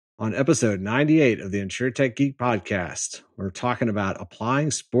On episode 98 of the InsurTech Geek podcast, we're talking about applying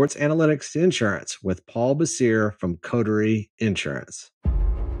sports analytics to insurance with Paul Bessire from Coterie Insurance.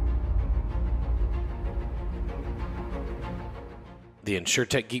 The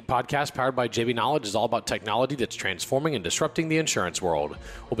InsurTech Geek podcast, powered by JB Knowledge, is all about technology that's transforming and disrupting the insurance world.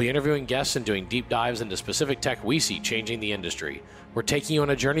 We'll be interviewing guests and doing deep dives into specific tech we see changing the industry. We're taking you on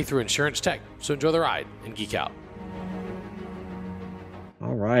a journey through insurance tech, so enjoy the ride and geek out.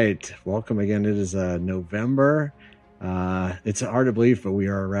 All right. Welcome again. It is November. It's hard to believe, but we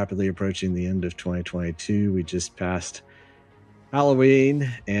are rapidly approaching the end of 2022. We just passed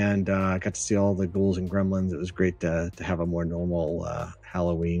Halloween and got to see all the ghouls and gremlins. It was great to have a more normal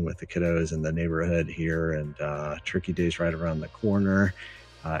Halloween with the kiddos in the neighborhood here, and Turkey Day's right around the corner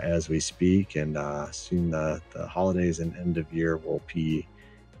as we speak, and soon the holidays and end of year will be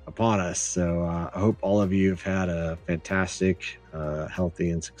upon us. So I hope all of you have had a fantastic,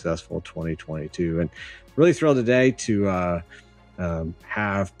 healthy, and successful 2022. And really thrilled today to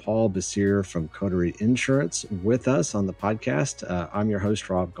have Paul Bessire from Coterie Insurance with us on the podcast. I'm your host,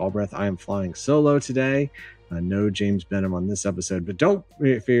 Rob Galbraith. I am flying solo today. No James Benham on this episode, but don't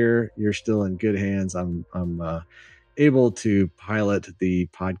fear, you're still in good hands. I'm able to pilot the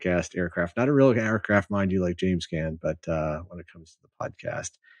podcast aircraft, not a real aircraft, mind you, like James can, but when it comes to the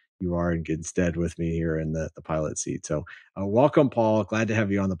podcast, you are in good stead with me here in the pilot seat. So welcome, Paul. Glad to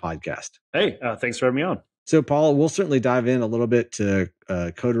have you on the podcast. Hey, thanks for having me on. So, Paul, we'll certainly dive in a little bit to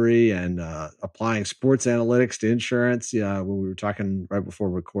Coterie and applying sports analytics to insurance. When we were talking right before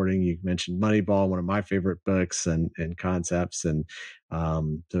recording, you mentioned Moneyball, one of my favorite books and concepts. And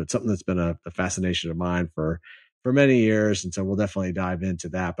so it's something that's been a fascination of mine for many years. And so we'll definitely dive into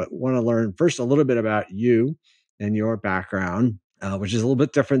that. But want to learn first a little bit about you and your background, which is a little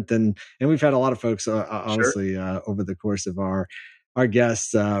bit different than, and we've had a lot of folks, honestly, over the course of our guests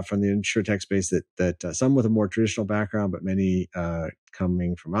from the InsurTech space that some with a more traditional background, but many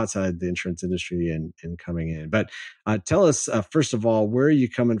coming from outside the insurance industry and coming in. But tell us, first of all, where are you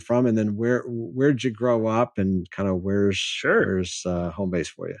coming from? And then where'd you grow up, and kind of where's home base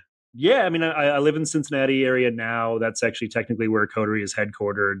for you? Yeah, I mean, I live in Cincinnati area now. That's actually technically where Coterie is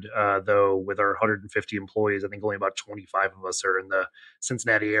headquartered, though with our 150 employees, I think only about 25 of us are in the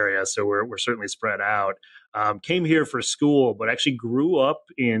Cincinnati area. So we're certainly spread out. Came here for school, but actually grew up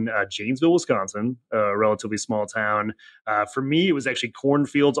in Janesville, Wisconsin, a relatively small town. For me, it was actually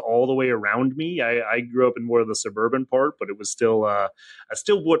cornfields all the way around me. I grew up in more of the suburban part, but it was still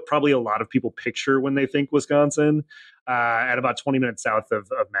what probably a lot of people picture when they think Wisconsin. At about 20 minutes south of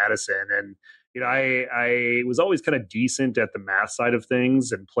Madison. And, you know, I was always kind of decent at the math side of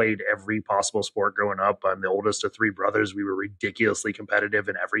things and played every possible sport growing up. I'm the oldest of three brothers. We were ridiculously competitive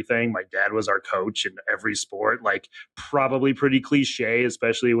in everything. My dad was our coach in every sport, like probably pretty cliche,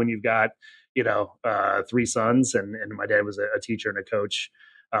 especially when you've got, three sons. And my dad was a teacher and a coach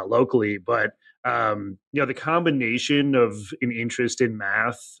locally. But the combination of an interest in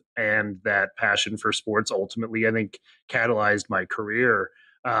math and that passion for sports ultimately, I think, catalyzed my career.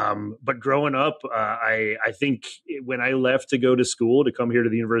 But growing up, I think when I left to go to school to come here to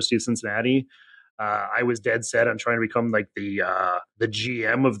the University of Cincinnati, I was dead set on trying to become like the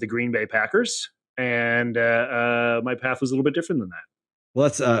GM of the Green Bay Packers. And my path was a little bit different than that. Well,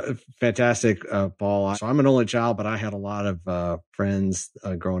 that's fantastic, Paul. So I'm an only child, but I had a lot of friends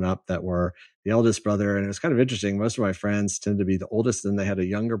growing up that were the eldest brother. And it was kind of interesting. Most of my friends tend to be the oldest, and they had a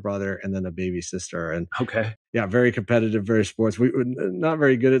younger brother and then a baby sister. And yeah, very competitive, very sports. We were not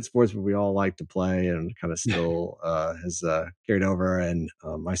very good at sports, but we all like to play, and kind of still has carried over. And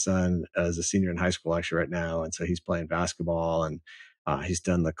my son is a senior in high school actually right now. And so he's playing basketball, and he's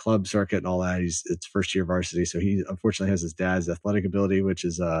done the club circuit and all that. It's first year varsity. So he unfortunately has his dad's athletic ability, which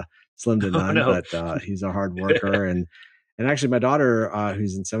is slim to none, but he's a hard worker. And actually my daughter,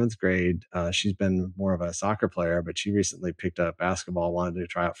 who's in 7th grade, she's been more of a soccer player, but she recently picked up basketball, wanted to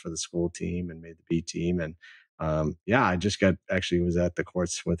try out for the school team and made the B team. And I just was at the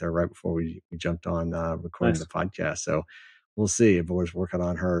courts with her right before we jumped on recording the podcast. So we'll see. But we're working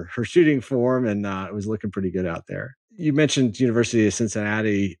on her shooting form, and it was looking pretty good out there. You mentioned University of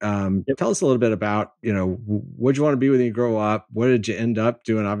Cincinnati. Tell us a little bit about, what you want to be when you grow up? What did you end up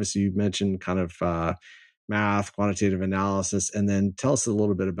doing? Obviously, you mentioned kind of math, quantitative analysis, and then tell us a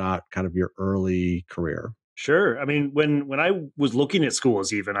little bit about kind of your early career. Sure. I mean, when I was looking at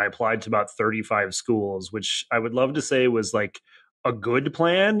schools, even I applied to about 35 schools, which I would love to say was like a good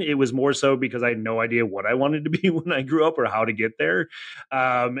plan. It was more so because I had no idea what I wanted to be when I grew up or how to get there.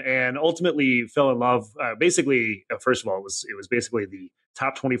 And ultimately fell in love. Basically, first of all, it was basically the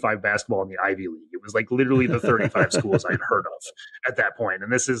top 25 basketball in the Ivy League. It was like literally the 35 schools I had heard of at that point.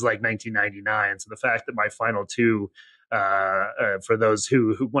 And this is like 1999. So the fact that my final two, for those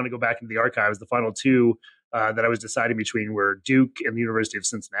who want to go back into the archives, the final two that I was deciding between were Duke and the University of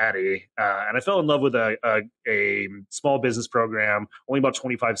Cincinnati. And I fell in love with a small business program, only about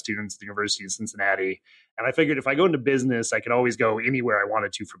 25 students at the University of Cincinnati. And I figured if I go into business, I could always go anywhere I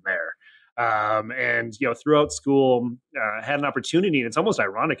wanted to from there. And throughout school, had an opportunity, and it's almost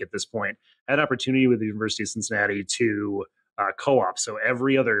ironic at this point, had an opportunity with the University of Cincinnati to co-op. So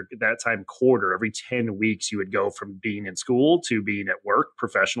every other, at that time, quarter, every 10 weeks, you would go from being in school to being at work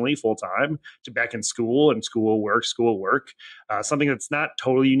professionally full time to back in school and school work. Something that's not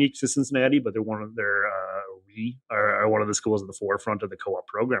totally unique to Cincinnati, but they're we are one of the schools at the forefront of the co-op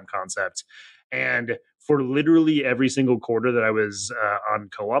program concept. And for literally every single quarter that I was on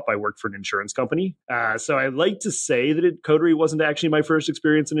co-op, I worked for an insurance company. So I like to say that Coterie wasn't actually my first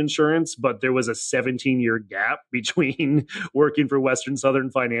experience in insurance, but there was a 17-year gap between working for Western Southern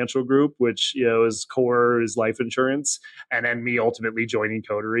Financial Group, which is core is life insurance, and then me ultimately joining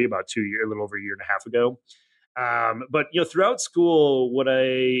Coterie about a little over a year and a half ago. But throughout school,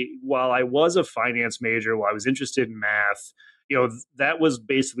 while I was a finance major, while I was interested in math, that was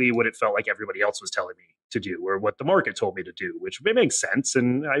basically what it felt like everybody else was telling me to do, or what the market told me to do, which makes sense.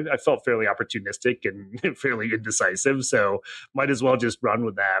 And I felt fairly opportunistic and fairly indecisive, so might as well just run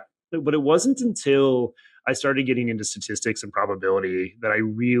with that. But it wasn't until I started getting into statistics and probability that I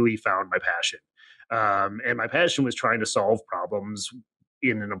really found my passion. And my passion was trying to solve problems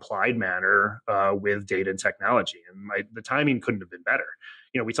in an applied manner with data and technology. And the timing couldn't have been better.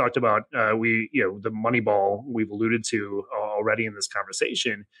 We talked about the Moneyball we've alluded to already in this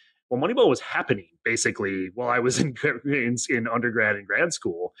conversation. Well, Moneyball was happening basically while I was in undergrad and grad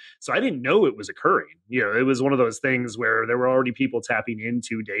school. So I didn't know it was occurring. It was one of those things where there were already people tapping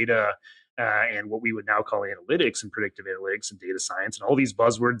into data and what we would now call analytics and predictive analytics and data science and all these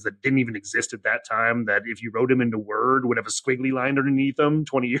buzzwords that didn't even exist at that time, that if you wrote them into Word would have a squiggly line underneath them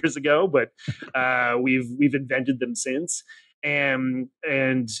 20 years ago. But we've invented them since. And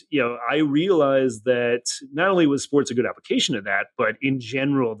I realized that not only was sports a good application of that, but in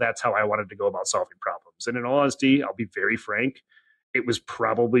general, that's how I wanted to go about solving problems. And in all honesty, I'll be very frank, it was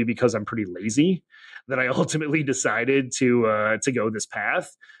probably because I'm pretty lazy that I ultimately decided to go this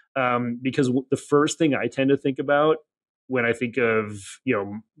path. Because the first thing I tend to think about when I think of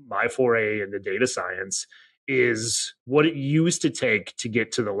my foray into data science is what it used to take to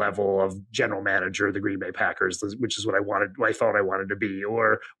get to the level of general manager of the Green Bay Packers, which is what I thought I wanted to be,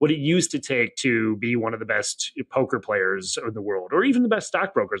 or what it used to take to be one of the best poker players in the world, or even the best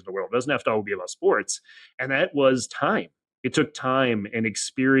stockbrokers in the world. It doesn't have to all be about sports. And that was time. It took time and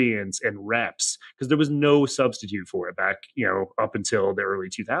experience and reps, because there was no substitute for it back, up until the early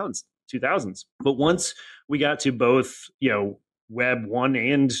 2000s. But once we got to both, Web 1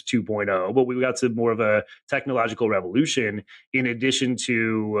 and 2.0, but we got to more of a technological revolution, in addition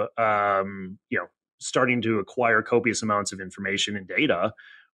to, starting to acquire copious amounts of information and data,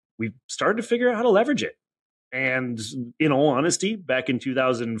 we started to figure out how to leverage it. And in all honesty, back in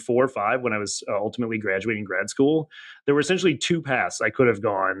 2004 or 5, when I was ultimately graduating grad school, there were essentially two paths I could have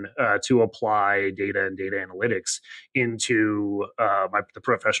gone to apply data and data analytics into the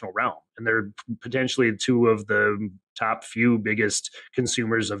professional realm. And they're potentially two of the top few biggest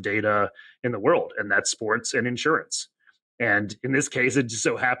consumers of data in the world, and that's sports and insurance. And in this case, it just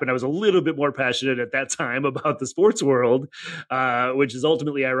so happened I was a little bit more passionate at that time about the sports world, which is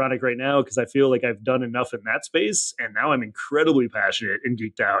ultimately ironic right now, because I feel like I've done enough in that space. And now I'm incredibly passionate and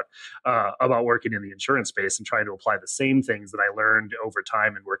geeked out about working in the insurance space and trying to apply the same things that I learned over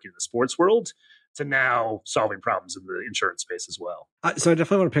time in working in the sports world to now solving problems in the insurance space as well. So I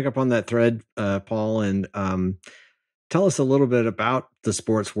definitely want to pick up on that thread, Paul, and tell us a little bit about the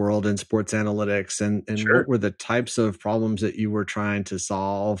sports world and sports analytics, and Sure. What were the types of problems that you were trying to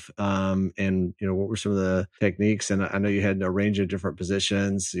solve, and what were some of the techniques? And I know you had a range of different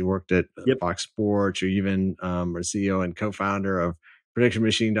positions. You worked at Fox Sports, or even are CEO and co-founder of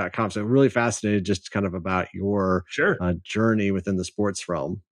PredictionMachine.com. So really fascinated just kind of about your journey within the sports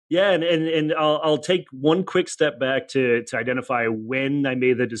realm. Yeah, and I'll take one quick step back to identify when I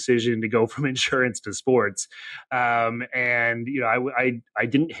made the decision to go from insurance to sports. I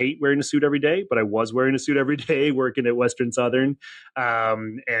didn't hate wearing a suit every day, but I was wearing a suit every day working at Western Southern,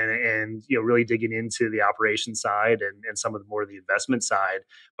 and really digging into the operation side and some of the more of the investment side.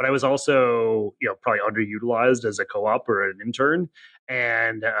 But I was also probably underutilized as a co-op or an intern.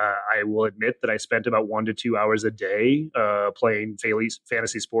 And I will admit that I spent about 1 to 2 hours a day playing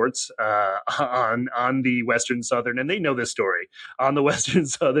fantasy sports sports on the Western Southern, and they know this story, on the Western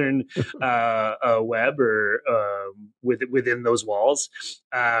Southern web or within those walls.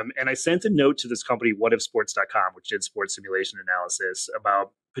 And I sent a note to this company, whatifsports.com, which did sports simulation analysis,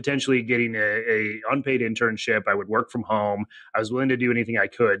 about potentially getting a unpaid internship. I would work from home. I was willing to do anything I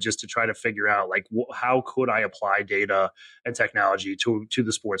could just to try to figure out like how could I apply data and technology to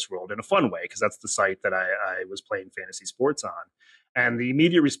the sports world in a fun way, because that's the site that I was playing fantasy sports on. And the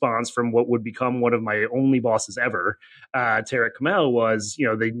immediate response from what would become one of my only bosses ever, Tarek Kamel, was,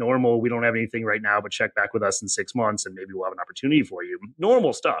 the normal, we don't have anything right now, but check back with us in 6 months and maybe we'll have an opportunity for you.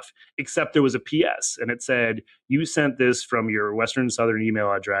 Normal stuff, except there was a PS and it said, you sent this from your Western Southern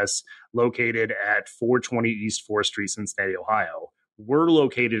email address located at 420 East 4th Street, Cincinnati, Ohio. We're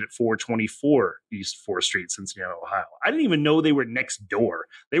located at 424 East 4th Street, Cincinnati, Ohio. I didn't even know they were next door.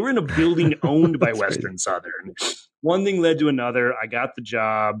 They were in a building owned by Western Southern. One thing led to another. I got the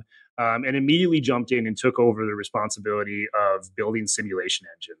job and immediately jumped in and took over the responsibility of building simulation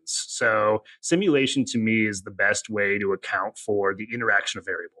engines. So simulation to me is the best way to account for the interaction of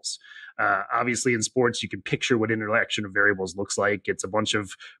variables. Obviously, in sports, you can picture what interaction of variables looks like. It's a bunch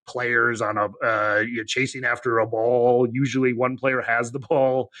of players on chasing after a ball. Usually one player has the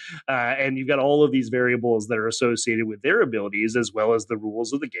ball. And you've got all of these variables that are associated with their abilities, as well as the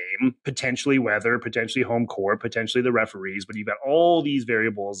rules of the game, potentially weather, potentially home court, potentially the referees. But you've got all these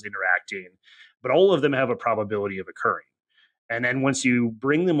variables interacting, but all of them have a probability of occurring. And then once you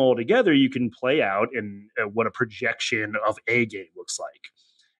bring them all together, you can play out in what a projection of a game looks like.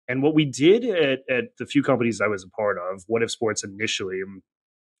 And what we did at the few companies I was a part of, What If Sports initially,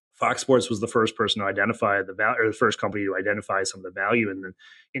 Fox Sports was the first person to identify the value, or the first company to identify some of the value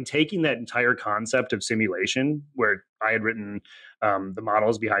in taking that entire concept of simulation, where I had written the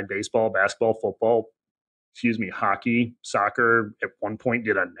models behind baseball, basketball, football, hockey, soccer. At one point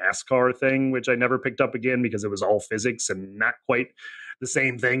did a NASCAR thing, which I never picked up again because it was all physics and not quite the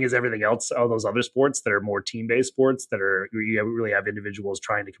same thing as everything else, all those other sports that are more team-based sports that are, you really have individuals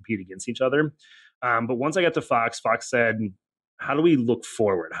trying to compete against each other. But once I got to Fox said, how do we look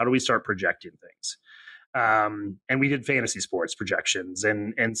forward? How do we start projecting things? And we did fantasy sports projections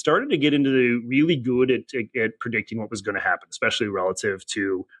and started to get into the really good at predicting what was going to happen, especially relative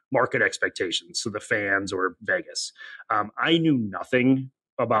to market expectations. So the fans or Vegas. I knew nothing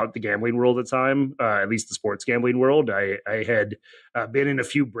about the gambling world at the time, at least the sports gambling world. I had been in a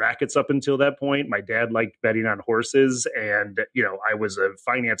few brackets up until that point. My dad liked betting on horses, and I was a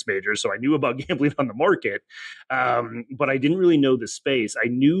finance major, so I knew about gambling on the market, but I didn't really know the space. I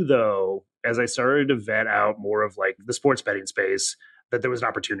knew, though, as I started to vet out more of like the sports betting space, that there was an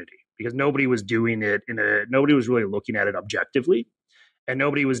opportunity because nobody was doing it nobody was really looking at it objectively. And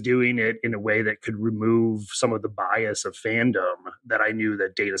nobody was doing it in a way that could remove some of the bias of fandom that I knew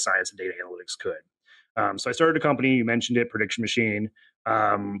that data science and data analytics could. So I started a company, you mentioned it, Prediction Machine,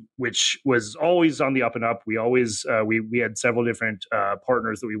 which was always on the up and up. We always, we had several different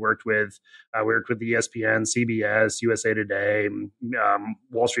partners that we worked with. We worked with ESPN, CBS, USA Today,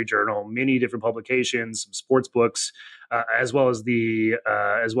 Wall Street Journal, many different publications, some sports books, as well as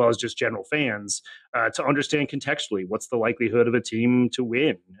just general fans, to understand contextually what's the likelihood of a team to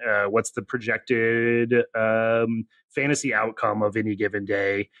win, what's the projected fantasy outcome of any given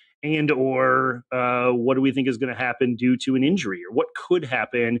day, and or what do we think is going to happen due to an injury, or what could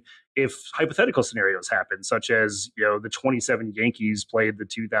happen if hypothetical scenarios happen, such as the 27 Yankees played the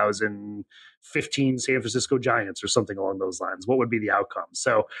 2015 San Francisco Giants or something along those lines. What would be the outcome?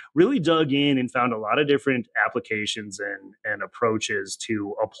 So really dug in and found a lot of different applications and approaches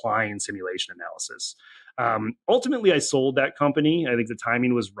to applying simulation analysis. Ultimately, I sold that company. I think the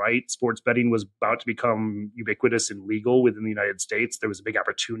timing was right. Sports betting was about to become ubiquitous and legal within the United States. There was a big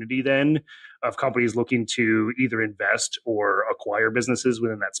opportunity then of companies looking to either invest or acquire businesses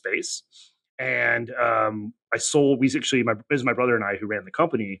within that space. And I sold, it was my brother and I who ran the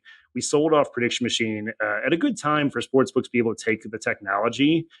company. We sold off Prediction Machine at a good time for sportsbooks to be able to take the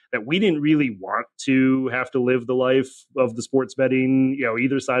technology that we didn't really want to have to live the life of the sports betting,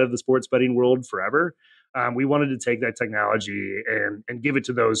 either side of the sports betting world forever. We wanted to take that technology and give it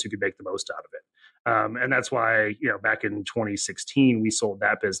to those who could make the most out of it. And that's why, back in 2016, we sold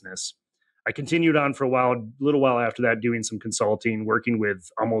that business. I continued on for a little while after that, doing some consulting, working with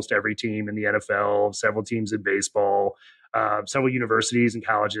almost every team in the NFL, several teams in baseball, several universities and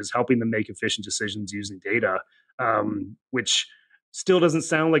colleges, helping them make efficient decisions using data, which still doesn't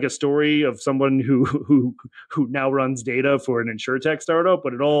sound like a story of someone who now runs data for an insurtech startup,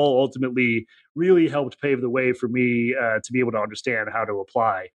 but it all ultimately really helped pave the way for me to be able to understand how to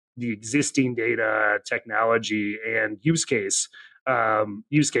apply the existing data, technology, and use case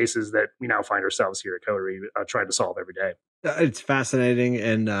use cases that we now find ourselves here at Coterie trying to solve every day. It's fascinating,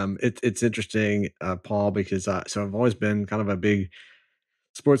 and it's interesting, Paul, because so I've always been kind of a big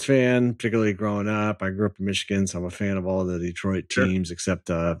sports fan, particularly growing up. I grew up in Michigan, so I'm a fan of all the Detroit Sure. teams, except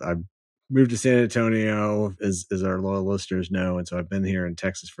I moved to San Antonio, as our loyal listeners know, and so I've been here in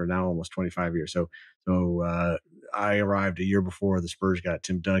Texas for now almost 25 years. So I arrived a year before the Spurs got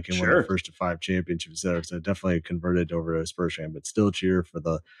Tim Duncan, one of the Sure. first of 5 championships there. So definitely converted over to a Spurs fan, but still cheer for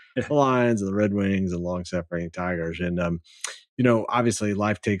the Lions and the Red Wings and long separating Tigers. And obviously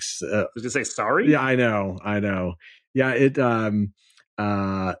life takes. I was gonna say sorry. Yeah, I know. Yeah, it.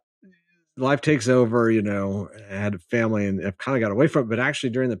 Uh, Life takes over. I had a family and I've kind of got away from it. But actually,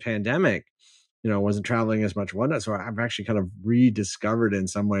 during the pandemic, I wasn't traveling as much one. So I've actually kind of rediscovered in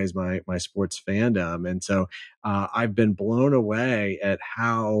some ways my sports fandom, and so I've been blown away at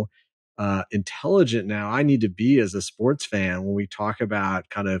how intelligent now I need to be as a sports fan when we talk about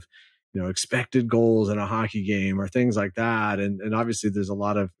kind of expected goals in a hockey game or things like that. And obviously there's a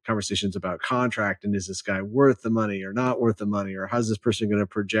lot of conversations about contract and is this guy worth the money or not worth the money, or how's this person going to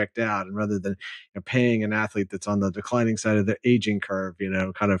project out? And rather than paying an athlete that's on the declining side of the aging curve,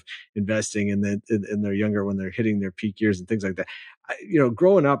 kind of investing in their younger when they're hitting their peak years and things like that.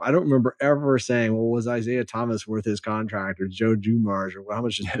 Growing up, I don't remember ever saying, well, was Isaiah Thomas worth his contract, or Joe Dumars, or how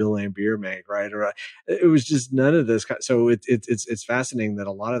much does Bill Laimbeer make, right? Or it was just none of this. So it's fascinating that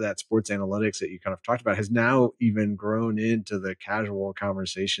a lot of that sports analytics that you kind of talked about has now even grown into the casual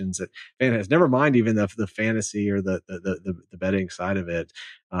conversations that fan has. Never mind even the fantasy or the betting side of it.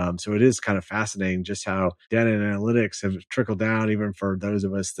 So it is kind of fascinating just how data and analytics have trickled down even for those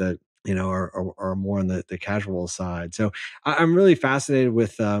of us that are more on the casual side. So I'm really fascinated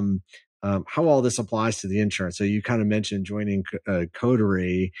with how all this applies to the insurance. So you kind of mentioned joining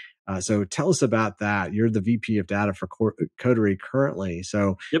Coterie. So tell us about that. You're the VP of data for Coterie currently.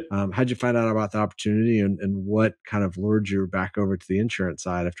 So Yep. How'd you find out about the opportunity, and what kind of lured you back over to the insurance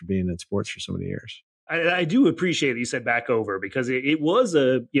side after being in sports for so many years? I do appreciate that you said back over, because it was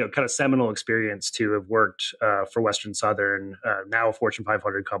a kind of seminal experience to have worked for Western Southern, now a Fortune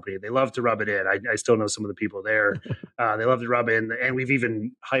 500 company. They love to rub it in. I still know some of the people there. They love to rub in, and we've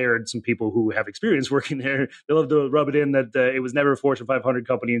even hired some people who have experience working there. They love to rub it in that it was never a Fortune 500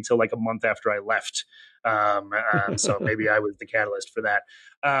 company until like a month after I left. So maybe I was the catalyst for that.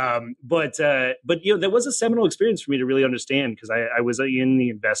 But that was a seminal experience for me to really understand, because I was in the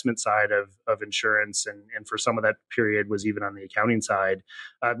investment side of insurance, and for some of that period was even on the accounting side.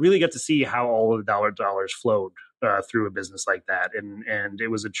 Really got to see how all of the dollars flowed through a business like that, and it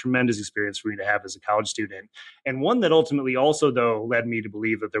was a tremendous experience for me to have as a college student, and one that ultimately also though led me to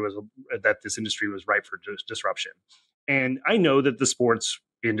believe that that this industry was ripe for disruption. And I know that the sports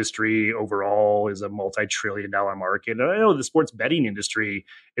industry overall is a multi-trillion-dollar market. And I know the sports betting industry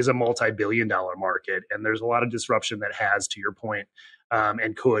is a multi-billion-dollar market. And there's a lot of disruption that has, to your point,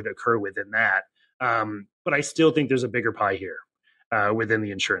 and could occur within that. But I still think there's a bigger pie here within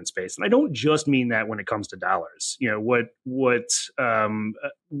the insurance space. And I don't just mean that when it comes to dollars. What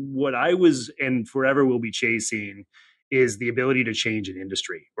I was and forever will be chasing is the ability to change an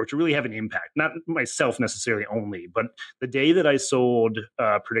industry or to really have an impact, not myself necessarily only, but the day that I sold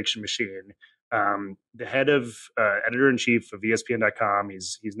Prediction Machine, the head of editor-in-chief of ESPN.com,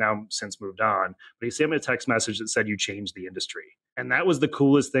 he's now since moved on, but he sent me a text message that said, "You changed the industry." And that was the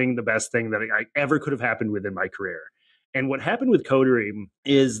coolest thing, the best thing that I ever could have happened within my career. And what happened with Coterie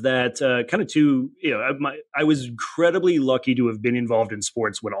is that I was incredibly lucky to have been involved in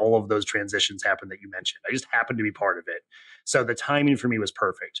sports when all of those transitions happened that you mentioned. I just happened to be part of it. So the timing for me was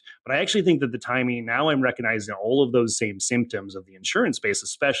perfect. But I actually think that the timing, now I'm recognizing all of those same symptoms of the insurance space,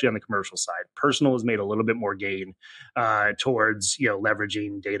 especially on the commercial side. Personal has made a little bit more gain towards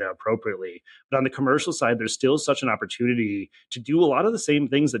leveraging data appropriately. But on the commercial side, there's still such an opportunity to do a lot of the same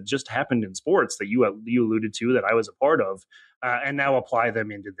things that just happened in sports that you alluded to, that I was a part of, and now apply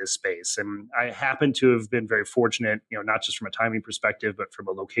them into this space. And I happen to have been very fortunate, not just from a timing perspective, but from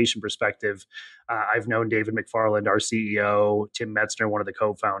a location perspective. I've known David McFarland, our CEO, Tim Metzner, one of the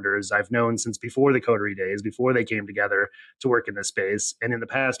co-founders. I've known since before the Coterie days, before they came together to work in this space. And in the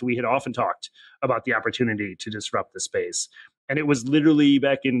past, we had often talked about the opportunity to disrupt the space. And it was literally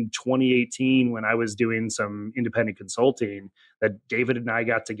back in 2018 when I was doing some independent consulting that David and I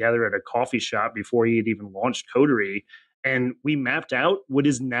got together at a coffee shop before he had even launched Coterie. And we mapped out what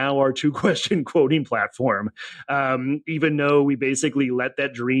is now our 2-question quoting platform, even though we basically let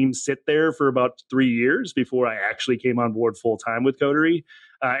that dream sit there for about 3 years before I actually came on board full time with Coterie.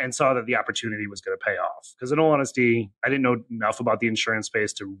 and saw that the opportunity was going to pay off. Because in all honesty, I didn't know enough about the insurance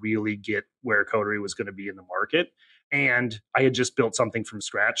space to really get where Coterie was going to be in the market. And I had just built something from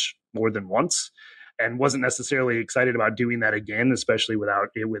scratch more than once and wasn't necessarily excited about doing that again, especially with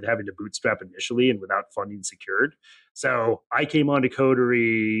having to bootstrap initially and without funding secured. So I came onto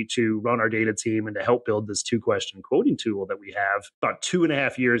Coterie to run our data team and to help build this 2-question quoting tool that we have about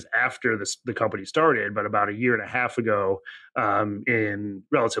 2.5 years after the company started, but about a year and a half ago, in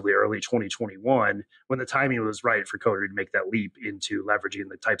relatively early 2021, when the timing was right for Coterie to make that leap into leveraging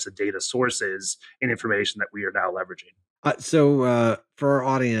the types of data sources and information that we are now leveraging. For our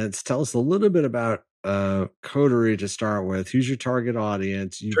audience, tell us a little bit about Coterie to start with. Who's your target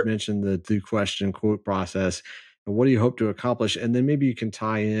audience? You've Sure. mentioned the 2-question quote process. And what do you hope to accomplish? And then maybe you can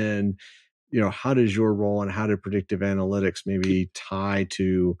tie in, how does your role and how do predictive analytics maybe tie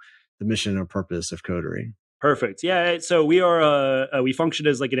to the mission and purpose of Coterie? Perfect. Yeah. So we function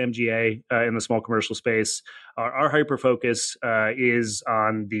as like an MGA in the small commercial space. Our hyper focus is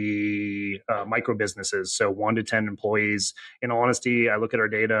on the micro businesses, so 1 to 10 employees. In all honesty, I look at our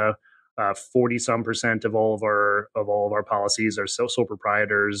data. 40% of all of our policies are sole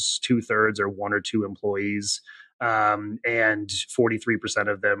proprietors. 2/3 are 1 or 2 employees. And 43%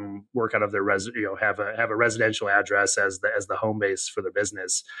 of them work out of their have a residential address as the home base for their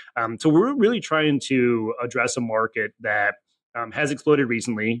business. So we're really trying to address a market that has exploded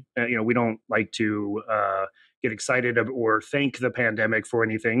recently. We don't like to get excited or thank the pandemic for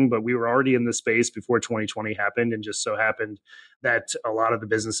anything, but we were already in the space before 2020 happened, and just so happened that a lot of the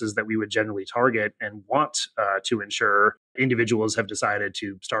businesses that we would generally target and want to insure, individuals have decided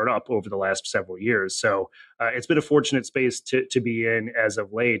to start up over the last several years. So it's been a fortunate space to be in as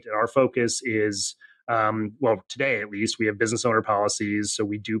of late. And our focus is, today at least, we have business owner policies. So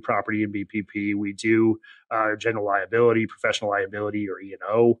we do property and BPP, we do general liability, professional liability, or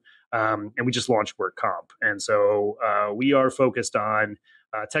E&O, and we just launched work comp. And so we are focused on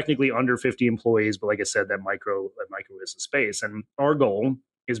technically under 50 employees, but like I said, that micro is a space. And our goal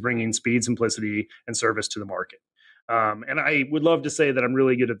is bringing speed, simplicity, and service to the market. And I would love to say that I'm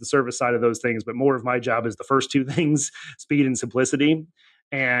really good at the service side of those things, but more of my job is the first two things, speed and simplicity.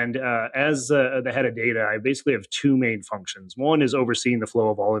 And as the head of data, I basically have two main functions. One is overseeing the flow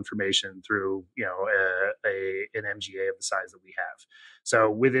of all information through, an MGA of the size that we have.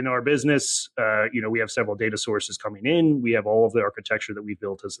 So within our business, we have several data sources coming in. We have all of the architecture that we've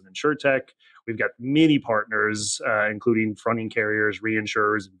built as an insurtech. We've got many partners, including fronting carriers,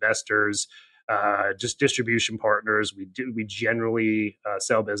 reinsurers, investors, just distribution partners. We generally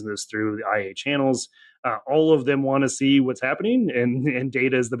sell business through the IA channels. All of them want to see what's happening, and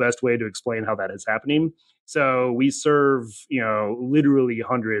data is the best way to explain how that is happening. So we serve, literally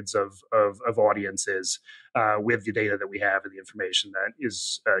hundreds of audiences with the data that we have and the information that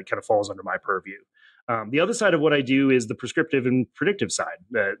is kind of falls under my purview. The other side of what I do is the prescriptive and predictive side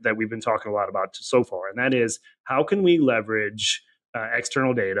that we've been talking a lot about so far, and that is how can we leverage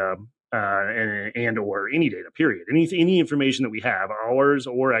external data and or any data, period. Any information that we have, ours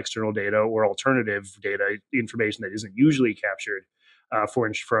or external data or alternative data information that isn't usually captured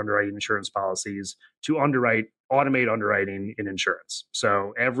for underwriting insurance policies, to automate underwriting in insurance.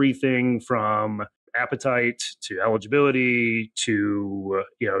 So everything from appetite to eligibility to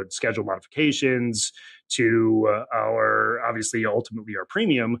schedule modifications to our obviously ultimately our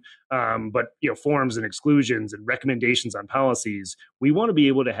premium, but forms and exclusions and recommendations on policies. We want to be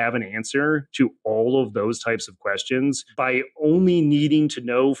able to have an answer to all of those types of questions by only needing to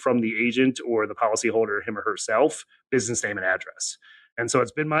know from the agent or the policyholder, him or herself, business name and address. And so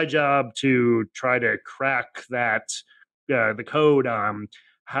it's been my job to try to crack that the code on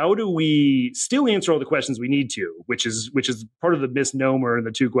how do we still answer all the questions we need to, which is part of the misnomer in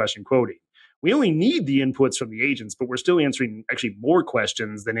the 2-question quoting. We only need the inputs from the agents, but we're still answering actually more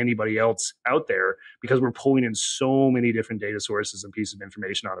questions than anybody else out there because we're pulling in so many different data sources and pieces of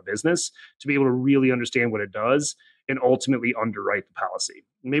information on a business to be able to really understand what it does and ultimately underwrite the policy.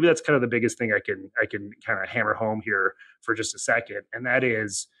 Maybe that's kind of the biggest thing I can kind of hammer home here for just a second. And that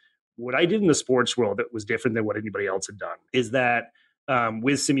is what I did in the sports world that was different than what anybody else had done is that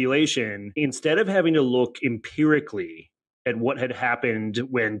with simulation, instead of having to look empirically at what had happened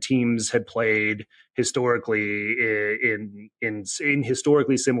when teams had played historically in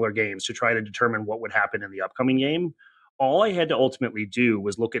historically similar games to try to determine what would happen in the upcoming game, all I had to ultimately do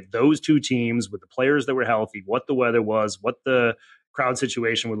was look at those two teams with the players that were healthy, what the weather was, what the crowd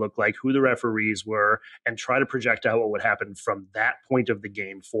situation would look like, who the referees were, and try to project out what would happen from that point of the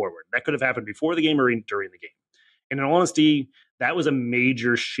game forward. That could have happened before the game or during the game. And in honesty, that was a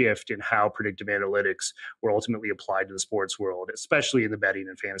major shift in how predictive analytics were ultimately applied to the sports world, especially in the betting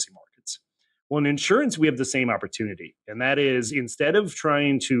and fantasy markets. Well, in insurance, we have the same opportunity. And that is, instead of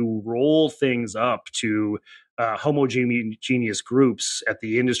trying to roll things up to homogeneous groups at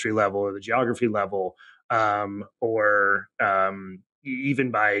the industry level or the geography level, or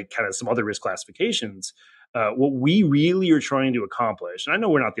even by kind of some other risk classifications, what we really are trying to accomplish, and I know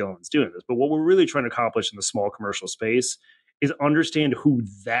we're not the only ones doing this, but what we're really trying to accomplish in the small commercial space is understand who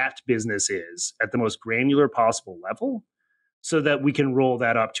that business is at the most granular possible level so that we can roll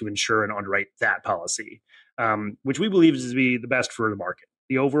that up to insure and underwrite that policy, which we believe is to be the best for the market.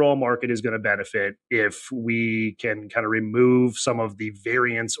 The overall market is going to benefit if we can kind of remove some of the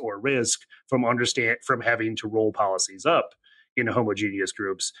variance or risk from having to roll policies up in homogeneous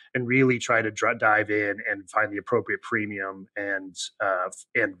groups and really try to dive in and find the appropriate premium and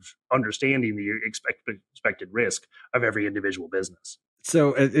understanding the expected risk of every individual business.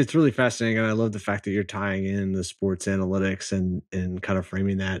 So it's really fascinating, and I love the fact that you're tying in the sports analytics and kind of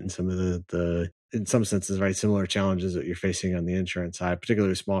framing that in some of the in some senses, right, similar challenges that you're facing on the insurance side,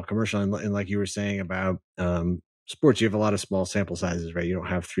 particularly small commercial. And like you were saying about sports, you have a lot of small sample sizes, right? You don't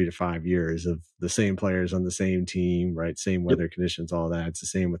have 3 to 5 years of the same players on the same team, right? Same Yep. weather conditions, all that. It's the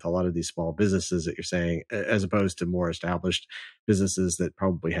same with a lot of these small businesses that you're saying, as opposed to more established businesses that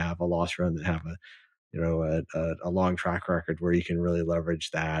probably have a loss run, that have a long track record where you can really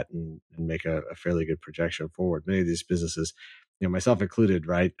leverage that and make a fairly good projection forward. Many of these businesses, myself included,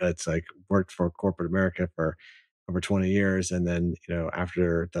 right? It's like worked for corporate America for over 20 years. And then,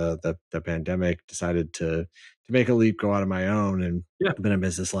 after the pandemic, decided to make a leap, go out on my own. And Yeah. I've been in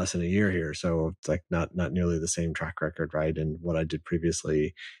business less than a year here. So it's like not nearly the same track record, right? And what I did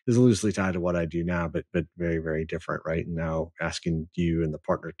previously is loosely tied to what I do now, but very, very different, right? And now asking you and the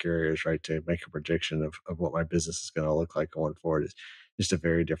partner carriers, right, to make a prediction of what my business is going to look like going forward is just a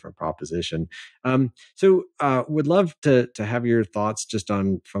very different proposition. So would love to have your thoughts just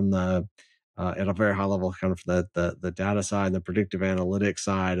on from the at a very high level, kind of the data side, the predictive analytics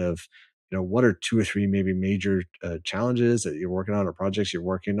side of, what are two or three maybe major challenges that you're working on or projects you're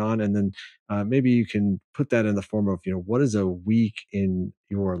working on, and then maybe you can put that in the form of, what does a week in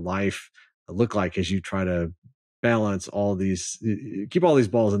your life look like as you try to balance all these, keep all these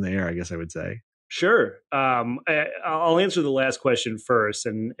balls in the air, I guess I would say. Sure. I'll answer the last question first.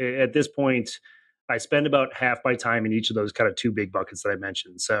 And at this point, I spend about half my time in each of those kind of two big buckets that I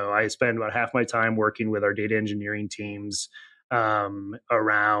mentioned. So I spend about half my time working with our data engineering teams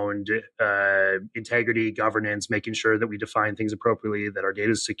around integrity, governance, making sure that we define things appropriately, that our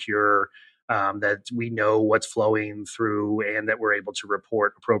data is secure, that we know what's flowing through, and that we're able to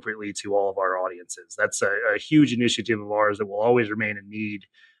report appropriately to all of our audiences. That's a huge initiative of ours that will always remain in need.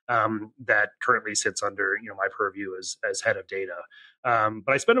 That currently sits under my purview as head of data.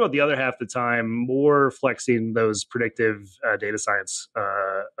 But I spend about the other half of the time more flexing those predictive data science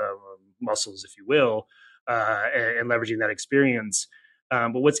muscles, if you will, and leveraging that experience.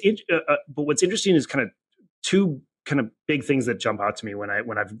 But what's interesting is kind of two kind of big things that jump out to me when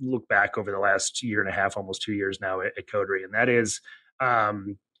I've looked back over the last year and a half, almost 2 years now at Coterie, and that is.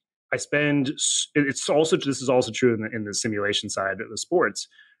 I spend. This is also true in the simulation side of the sports.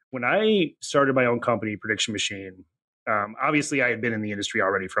 When I started my own company, Prediction Machine, obviously I had been in the industry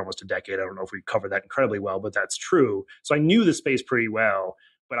already for almost a decade. I don't know if we covered that incredibly well, but that's true. So I knew the space pretty well.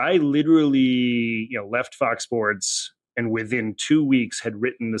 But I literally, left Fox Sports and within 2 weeks had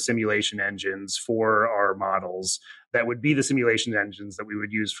written the simulation engines for our models that would be the simulation engines that we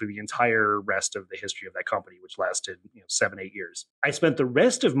would use for the entire rest of the history of that company, which lasted 7-8 years. I spent the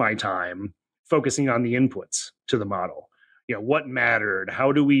rest of my time focusing on the inputs to the model. What mattered,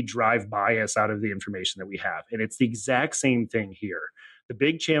 how do we drive bias out of the information that we have? And it's the exact same thing here. The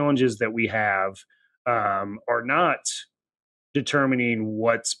big challenges that we have are not determining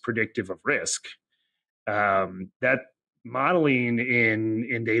what's predictive of risk. That modeling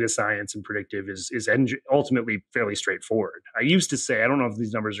in data science and predictive is ultimately fairly straightforward. I used to say, I don't know if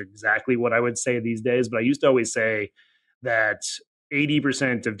these numbers are exactly what I would say these days, but I used to always say that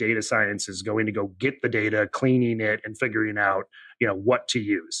 80% of data science is going to go get the data, cleaning it, and figuring out, what to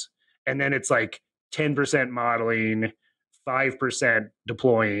use. And then it's like 10% modeling, 5%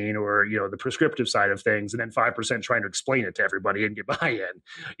 deploying, or the prescriptive side of things, and then 5% trying to explain it to everybody and get buy-in.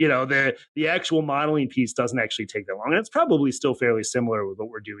 The actual modeling piece doesn't actually take that long, and it's probably still fairly similar with what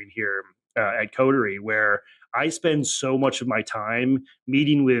we're doing here at Coterie, where I spend so much of my time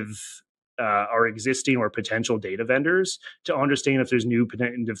meeting with our existing or potential data vendors to understand if there's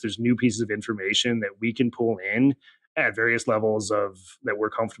new pieces of information that we can pull in at various levels of that we're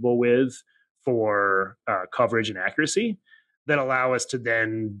comfortable with for coverage and accuracy. that allow us to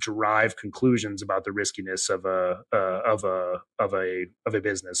then derive conclusions about the riskiness of a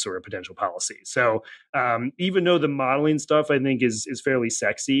business or a potential policy. So even though the modeling stuff I think is fairly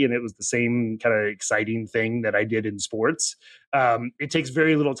sexy, and it was the same kind of exciting thing that I did in sports, it takes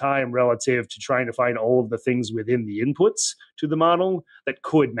very little time relative to trying to find all of the things within the inputs to the model that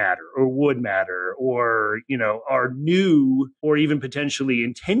could matter or would matter, or are new or even potentially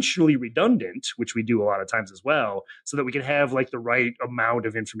intentionally redundant, which we do a lot of times as well, so that we can have like the right amount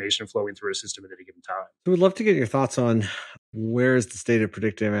of information flowing through a system at any given time. So we'd love to get your thoughts on where is the state of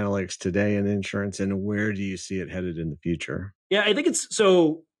predictive analytics today in insurance, and where do you see it headed in the future? Yeah, I think it's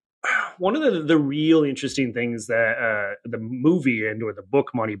so. One of the real interesting things that the movie and or the book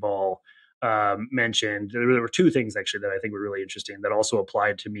Moneyball mentioned, there were two things actually that I think were really interesting that also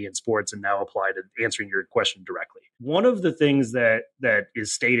applied to me in sports and now apply to answering your question directly. One of the things that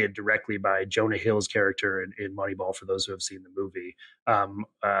is stated directly by Jonah Hill's character in Moneyball, for those who have seen the movie,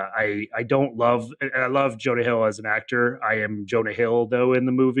 I love Jonah Hill as an actor. I am Jonah Hill though in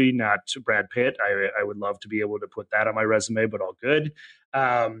the movie, not Brad Pitt. I would love to be able to put that on my resume, but all good.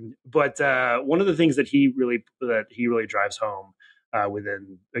 But one of the things that he really drives home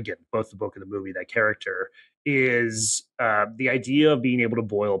within, again, both the book and the movie, that character, is the idea of being able to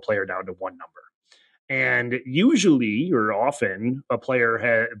boil a player down to one number. And usually, or often, a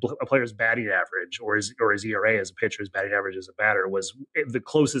player's batting average or his ERA as a pitcher, his batting average as a batter, was the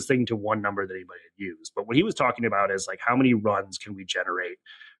closest thing to one number that anybody had used. But what he was talking about is like, how many runs can we generate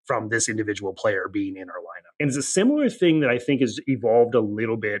from this individual player being in our lineup? And it's a similar thing that I think has evolved a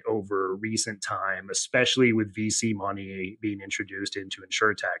little bit over recent time, especially with VC money being introduced into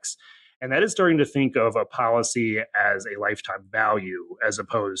insurtechs. And that is starting to think of a policy as a lifetime value as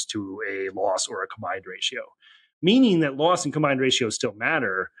opposed to a loss or a combined ratio, meaning that loss and combined ratio still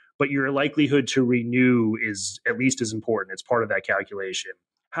matter, but your likelihood to renew is at least as important. It's part of that calculation.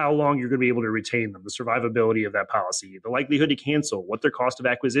 How long you're going to be able to retain them, the survivability of that policy, the likelihood to cancel, what their cost of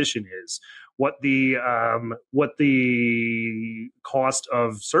acquisition is, what the cost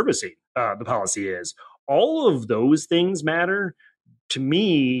of servicing the policy is. All of those things matter to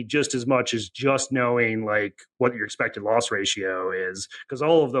me just as much as just knowing like what your expected loss ratio is, because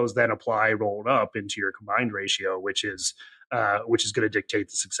all of those then apply rolled up into your combined ratio, which is going to dictate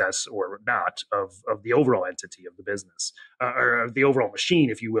the success or not of the overall entity of the business, or of the overall machine,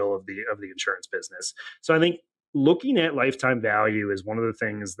 if you will, of the insurance business. So I think looking at lifetime value is one of the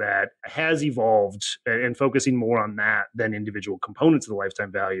things that has evolved, and focusing more on that than individual components of the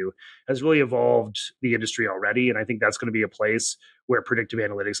lifetime value has really evolved the industry already. And I think that's going to be a place where predictive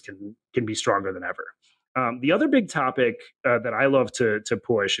analytics can be stronger than ever. The other big topic that I love to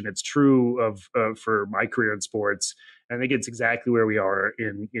push, and it's true of for my career in sports, I think it's exactly where we are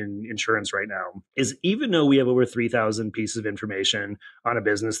in insurance right now, is even though we have over 3,000 pieces of information on a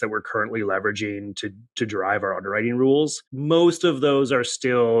business that we're currently leveraging to derive our underwriting rules, most of those are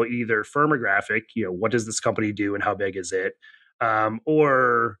still either firmographic, what does this company do and how big is it,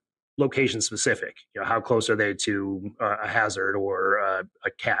 or location specific, how close are they to a hazard or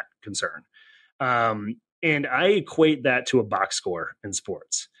a cat concern. And I equate that to a box score in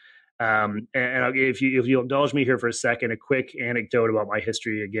sports. And if you'll indulge me here for a second, a quick anecdote about my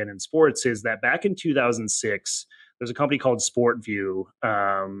history again in sports is that back in 2006, there's a company called SportView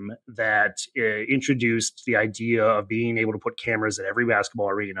that introduced the idea of being able to put cameras at every basketball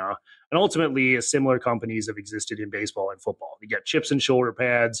arena. And ultimately, similar companies have existed in baseball and football. You got chips and shoulder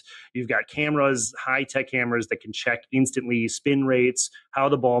pads. You've got cameras, high-tech cameras that can check instantly spin rates, how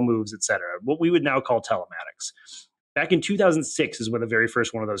the ball moves, et cetera, what we would now call telematics. Back in 2006 is when the very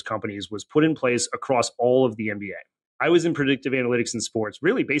first one of those companies was put in place across all of the NBA. I was in predictive analytics in sports,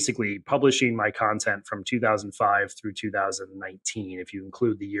 really basically publishing my content from 2005 through 2019, if you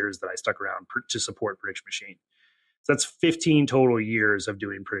include the years that I stuck around to support Prediction Machine. So that's 15 total years of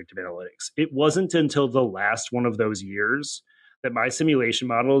doing predictive analytics. It wasn't until the last one of those years that my simulation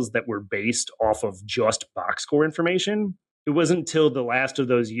models that were based off of just box score information, it wasn't until the last of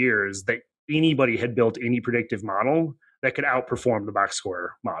those years that anybody had built any predictive model that could outperform the box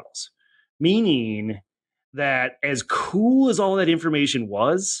score models. Meaning that as cool as all that information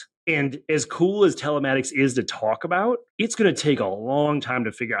was, and as cool as telematics is to talk about, it's going to take a long time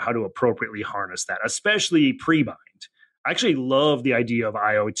to figure out how to appropriately harness that, especially pre-bind. I actually love the idea of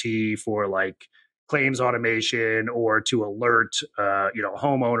IoT for like claims automation or to alert a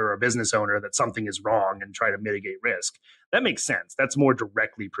homeowner or a business owner that something is wrong and try to mitigate risk. That makes sense. That's more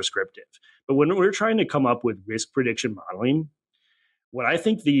directly prescriptive. But when we're trying to come up with risk prediction modeling, what I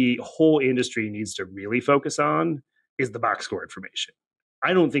think the whole industry needs to really focus on is the box score information.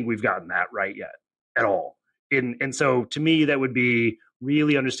 I don't think we've gotten that right yet at all. And so to me, that would be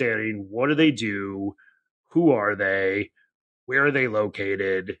really understanding what do they do, who are they, where are they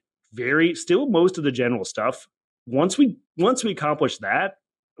located, very still most of the general stuff. Once we accomplish that,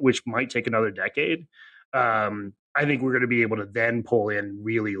 which might take another decade, I think we're going to be able to then pull in,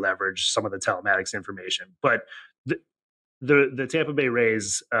 really leverage some of the telematics information. But the the Tampa Bay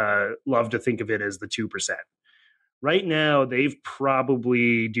Rays love to think of it as the 2%. Right now, they've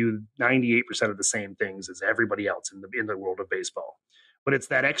probably do 98% of the same things as everybody else in the world of baseball. But it's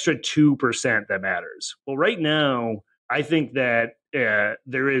that extra 2% that matters. Well, right now, I think that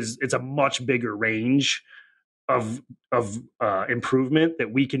it's a much bigger range of improvement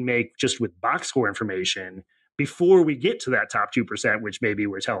that we can make just with box score information before we get to that top 2%, which may be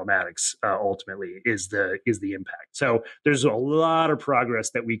where telematics ultimately is the impact. So there's a lot of progress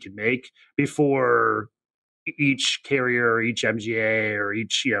that we can make before each carrier, each MGA, or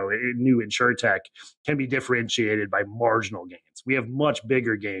each new insurtech can be differentiated by marginal gains. We have much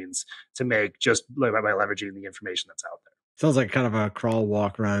bigger gains to make just by leveraging the information that's out there. Sounds like kind of a crawl,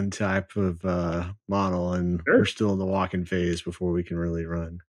 walk, run type of model, and we're Sure. still in the walking phase before we can really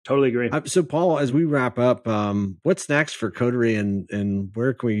run. Totally agree. So, Paul, as we wrap up, what's next for Coterie, and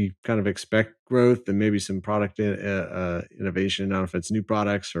where can we kind of expect growth and maybe some product innovation? I don't know if it's new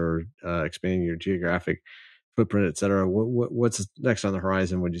products or expanding your geographic footprint, et cetera. What's next on the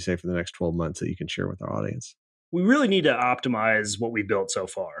horizon, would you say, for the next 12 months that you can share with our audience? We really need to optimize what we built so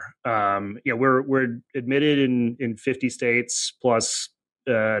far. We're admitted in 50 states plus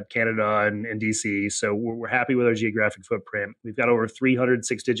Canada and DC, so we're happy with our geographic footprint. We've got over 300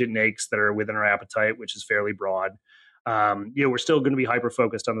 six-digit NAICS that are within our appetite, which is fairly broad. We're still going to be hyper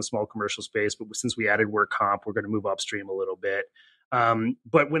focused on the small commercial space, but since we added work comp, we're going to move upstream a little bit.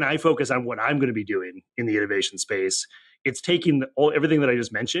 But when I focus on what I'm going to be doing in the innovation space, it's taking everything that I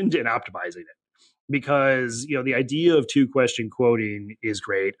just mentioned and optimizing it, because the idea of two-question quoting is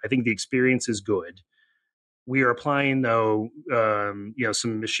great. I think the experience is good. We are applying, though,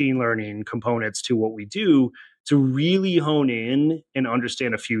 some machine learning components to what we do to really hone in and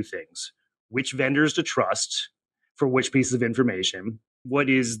understand a few things: which vendors to trust for which pieces of information. What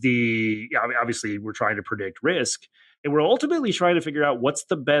is obviously we're trying to predict risk, and we're ultimately trying to figure out what's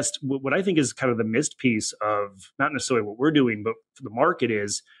the best. What I think is kind of the missed piece of not necessarily what we're doing, but for the market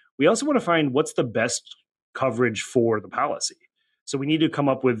is we also want to find what's the best coverage for the policy. So we need to come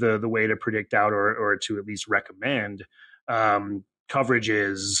up with the way to predict out or to at least recommend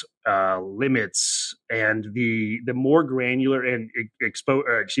coverages, limits, and the more granular and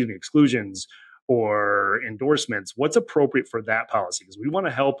exclusions or endorsements, what's appropriate for that policy. Because we want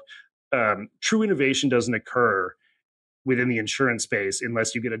to help. True innovation doesn't occur within the insurance space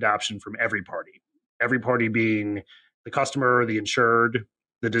unless you get adoption from every party being the customer, the insured,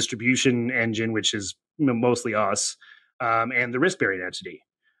 the distribution engine, which is mostly us, and the risk bearing entity.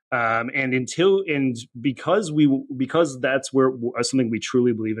 And because that's where something we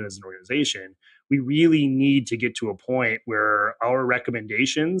truly believe in as an organization, we really need to get to a point where our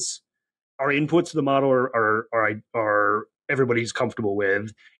recommendations, our inputs to the model are everybody's comfortable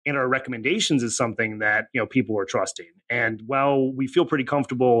with, and our recommendations is something that people are trusting. And while we feel pretty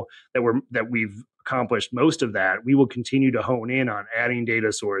comfortable that we've accomplished most of that, we will continue to hone in on adding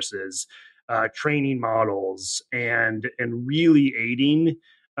data sources, training models, and really aiding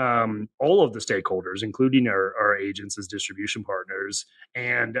all of the stakeholders, including our agents as distribution partners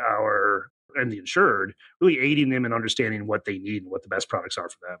and the insured, really aiding them in understanding what they need and what the best products are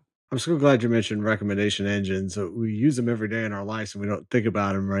for them. I'm so glad you mentioned recommendation engines. So we use them every day in our lives, and we don't think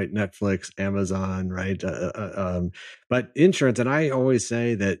about them, right? Netflix, Amazon, right? But insurance, and I always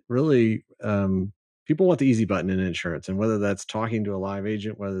say that really people want the easy button in insurance, and whether that's talking to a live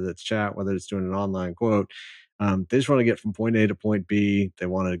agent, whether that's chat, whether it's doing an online quote, they just want to get from point A to point B. They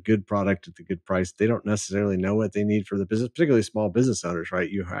want a good product at a good price. They don't necessarily know what they need for the business, particularly small business owners, right?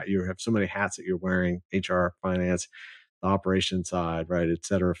 You have so many hats that you're wearing: HR, finance, the operation side, right, et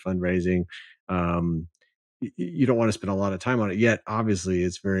cetera, fundraising. You don't want to spend a lot of time on it, yet obviously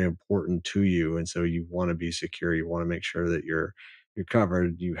it's very important to you, and so you want to be secure. You want to make sure that you're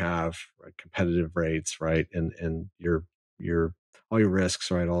covered. You have competitive rates, right, and your all your risks,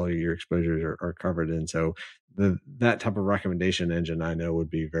 right, all your exposures are covered. And so that type of recommendation engine, I know, would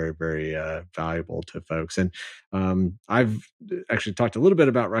be very, very valuable to folks. And I've actually talked a little bit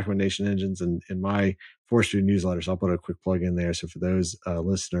about recommendation engines in my forestry newsletters. I'll put a quick plug in there. So for those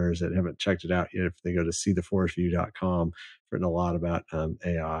listeners that haven't checked it out yet, if they go to seetheforestview.com, I've written a lot about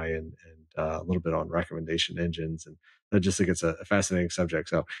AI and a little bit on recommendation engines. And I just think it's a fascinating subject.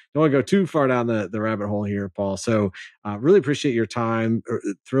 So don't want to go too far down the rabbit hole here, Paul. So really appreciate your time.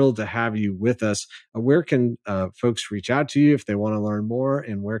 Thrilled to have you with us. Where can folks reach out to you if they want to learn more,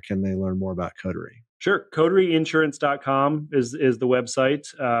 and where can they learn more about Coterie? Sure. CoterieInsurance.com is the website.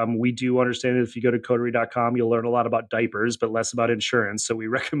 We do understand that if you go to Coterie.com, you'll learn a lot about diapers, but less about insurance. So we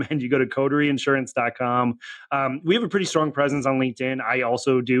recommend you go to CoterieInsurance.com. We have a pretty strong presence on LinkedIn. I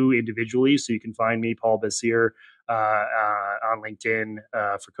also do individually. So you can find me, Paul Bessire, on LinkedIn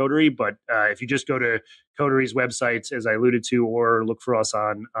for Coterie. But if you just go to Coterie's website, as I alluded to, or look for us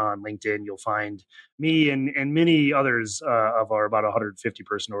on LinkedIn, you'll find me and many others of our about 150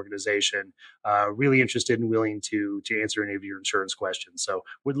 person organization really interested and willing to answer any of your insurance questions. So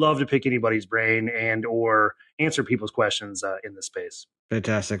would love to pick anybody's brain and or answer people's questions in this space.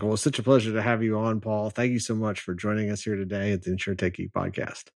 Fantastic. Well, it's such a pleasure to have you on, Paul. Thank you so much for joining us here today at the InsurTech Geek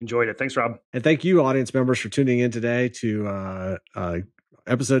podcast. Enjoyed it. Thanks, Rob. And thank you, audience members, for tuning in today to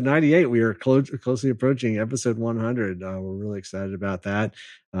episode 98. We are closely approaching episode 100. We're really excited about that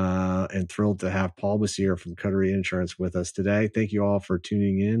and thrilled to have Paul Bessire from Coterie Insurance with us today. Thank you all for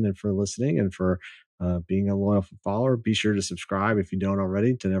tuning in and for listening and for being a loyal follower. Be sure to subscribe if you don't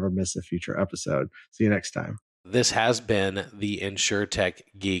already to never miss a future episode. See you next time. This has been the InsurTech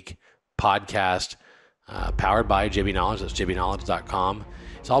Geek podcast, powered by JB Knowledge. That's jbknowledge.com.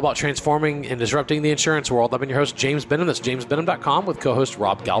 It's all about transforming and disrupting the insurance world. I've been your host, James Benham. That's jamesbenham.com with co-host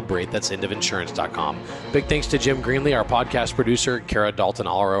Rob Galbraith. That's endofinsurance.com. Big thanks to Jim Greenlee, our podcast producer, Kara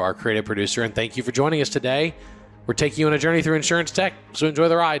Dalton-Allero, our creative producer, and thank you for joining us today. We're taking you on a journey through insurance tech, so enjoy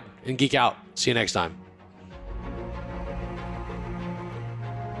the ride and geek out. See you next time.